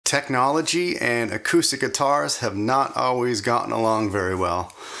Technology and acoustic guitars have not always gotten along very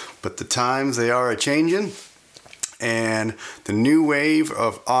well, but the times they are a-changin', and the new wave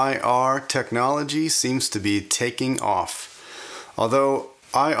of IR technology seems to be taking off. Although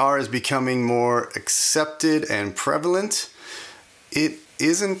IR is becoming more accepted and prevalent, it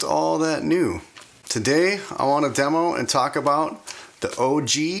isn't all that new. Today I want to demo and talk about the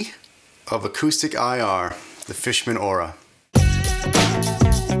OG of acoustic IR, the Fishman Aura.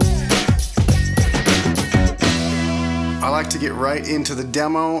 I like to get right into the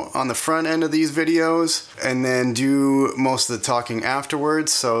demo on the front end of these videos and then do most of the talking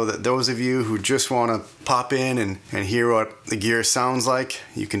afterwards, so that those of you who just want to pop in and hear what the gear sounds like,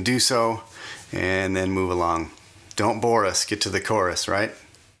 you can do so and then move along. Don't bore us, get to the chorus, right?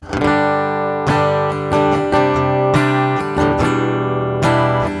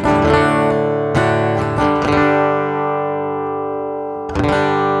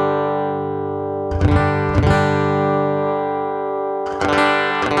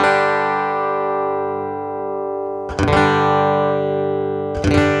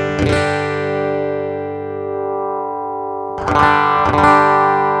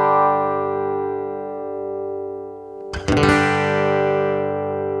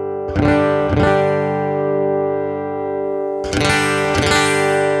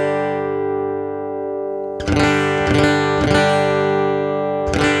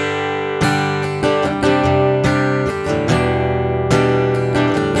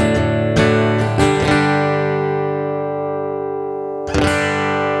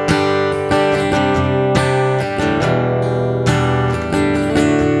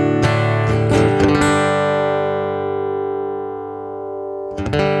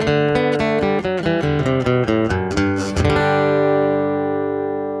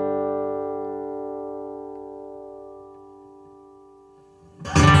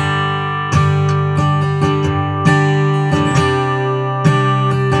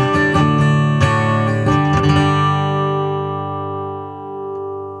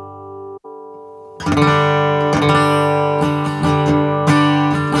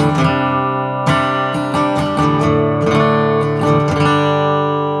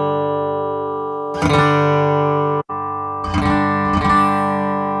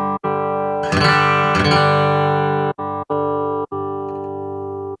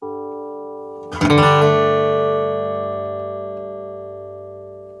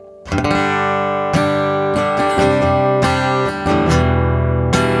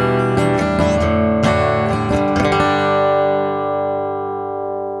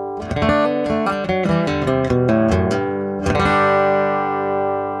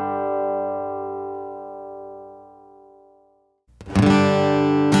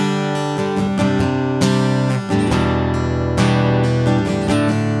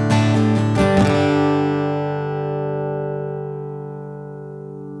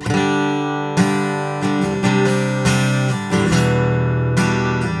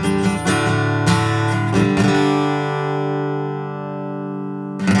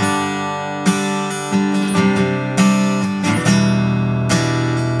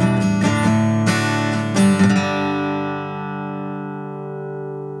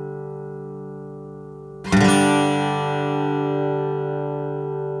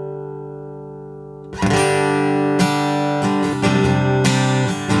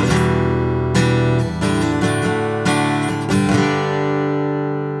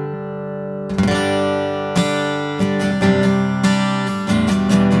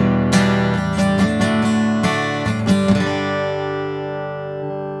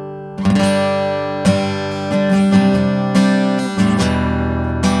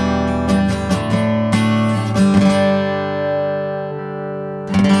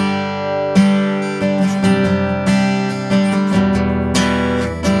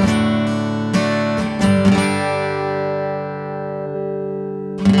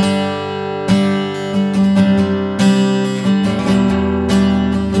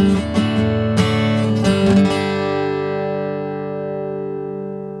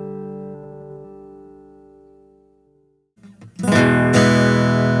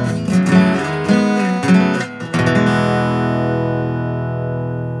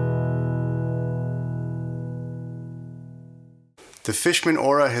 The Fishman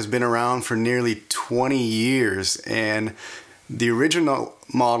Aura has been around for nearly 20 years, and the original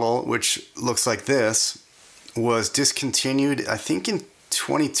model, which looks like this, was discontinued, I think, in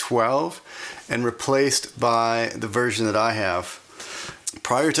 2012 and replaced by the version that I have.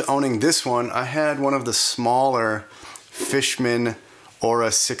 Prior to owning this one, I had one of the smaller Fishman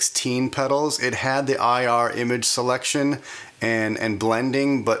Aura 16 pedals. It had the IR image selection and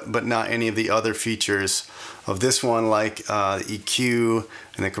blending, but not any of the other features of this one, like the EQ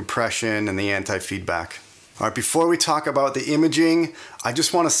and the compression and the anti-feedback. All right, before we talk about the imaging, I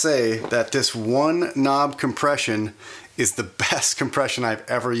just want to say that this one knob compression is the best compression I've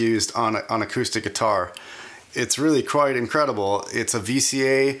ever used on an acoustic guitar. It's really quite incredible. It's a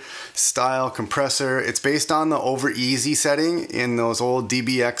VCA style compressor. It's based on the over easy setting in those old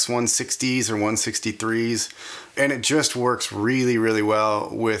DBX 160s or 163s. And it just works really, really well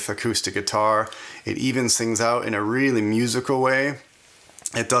with acoustic guitar. It evens things out in a really musical way.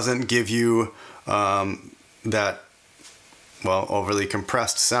 It doesn't give you that, well, overly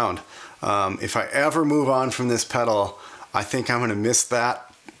compressed sound. If I ever move on from this pedal, I think I'm gonna miss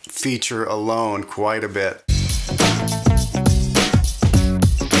that feature alone quite a bit.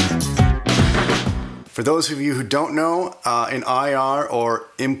 For those of you who don't know, an IR or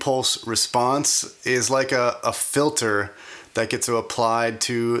impulse response is like a filter that gets applied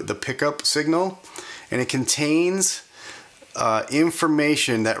to the pickup signal, and it contains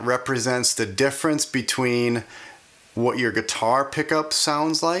information that represents the difference between what your guitar pickup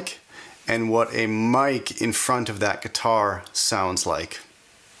sounds like and what a mic in front of that guitar sounds like.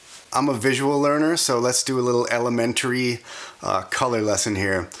 I'm a visual learner, so let's do a little elementary color lesson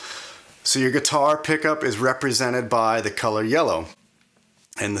here. So your guitar pickup is represented by the color yellow,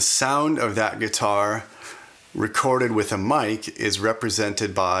 and the sound of that guitar recorded with a mic is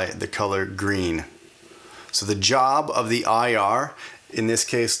represented by the color green. So the job of the IR, in this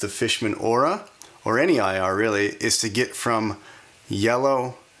case the Fishman Aura, or any IR really, is to get from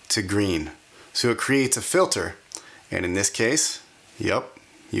yellow to green. So it creates a filter, and in this case, yep,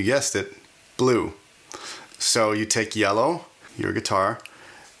 you guessed it, blue. So you take yellow, your guitar,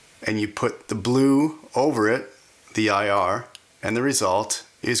 and you put the blue over it, the IR, and the result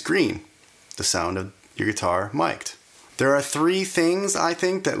is green, the sound of your guitar mic'd. There are three things, I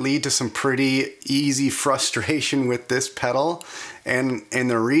think, that lead to some pretty easy frustration with this pedal, and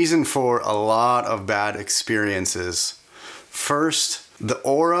the reason for a lot of bad experiences. First, the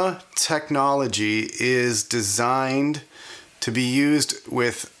Aura technology is designed to be used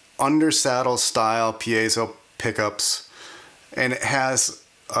with undersaddle style piezo pickups, and it has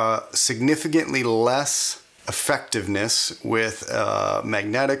significantly less effectiveness with a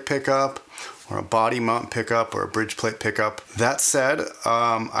magnetic pickup or a body mount pickup or a bridge plate pickup. That said,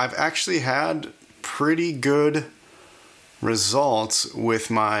 I've actually had pretty good results with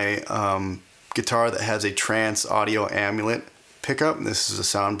my guitar that has a trans audio amulet pickup. This is a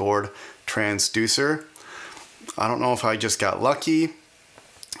soundboard transducer. I don't know if I just got lucky,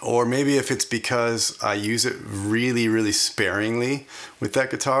 or maybe if it's because I use it really, really sparingly with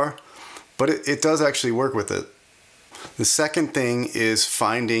that guitar, but it does actually work with it. The second thing is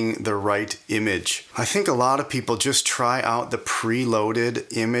finding the right image. I think a lot of people just try out the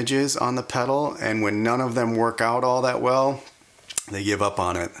preloaded images on the pedal, and when none of them work out all that well, they give up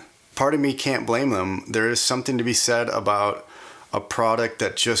on it. Part of me can't blame them. There is something to be said about a product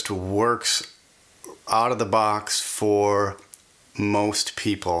that just works out of the box for most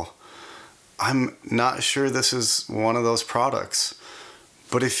people. I'm not sure this is one of those products,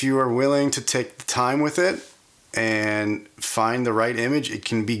 but if you are willing to take the time with it and find the right image, it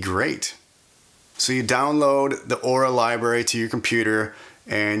can be great. So you download the Aura library to your computer,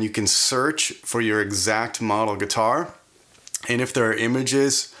 and you can search for your exact model guitar, and if there are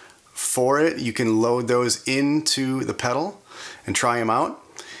images for it, you can load those into the pedal and try them out.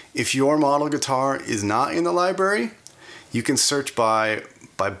 If your model guitar is not in the library, you can search by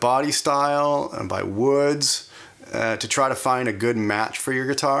body style and by woods to try to find a good match for your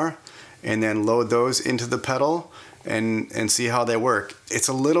guitar, and then load those into the pedal and see how they work. It's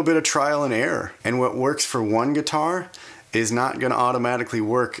a little bit of trial and error, and what works for one guitar is not going to automatically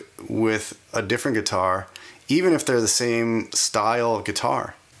work with a different guitar, even if they're the same style of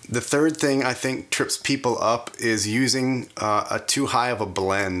guitar. The third thing I think trips people up is using a too high of a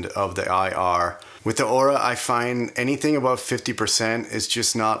blend of the IR. With the Aura, I find anything above 50% is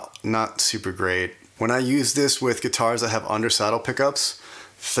just not super great. When I use this with guitars that have undersaddle pickups,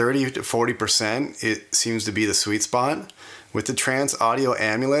 30 to 40%, it seems to be the sweet spot. With the Trans Audio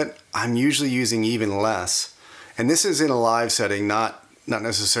Amulet, I'm usually using even less. And this is in a live setting, not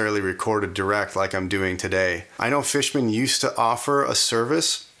necessarily recorded direct like I'm doing today. I know Fishman used to offer a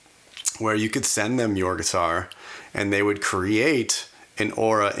service where you could send them your guitar and they would create an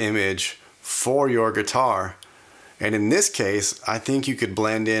Aura image for your guitar. And in this case, I think you could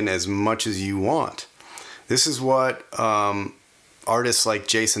blend in as much as you want. This is what artists like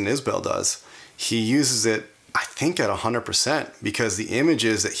Jason Isbell does. He uses it, I think, at 100% because the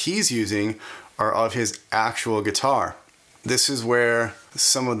images that he's using are of his actual guitar. this is where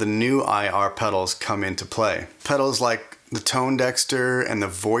some of the new IR pedals come into play. Pedals like the Tone Dexter and the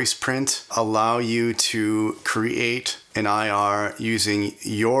Voice Print allow you to create an IR using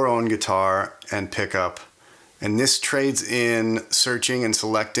your own guitar and pickup. And this trades in searching and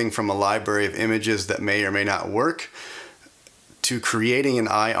selecting from a library of images that may or may not work to creating an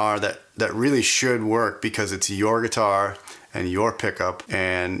IR that really should work because it's your guitar and your pickup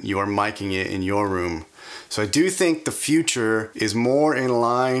and you're miking it in your room. So I do think the future is more in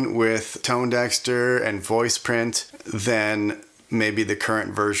line with Tone Dexter and Voice Print than maybe the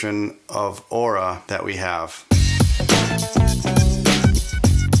current version of Aura that we have.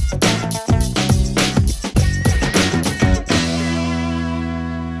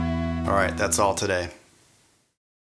 All right, that's all today.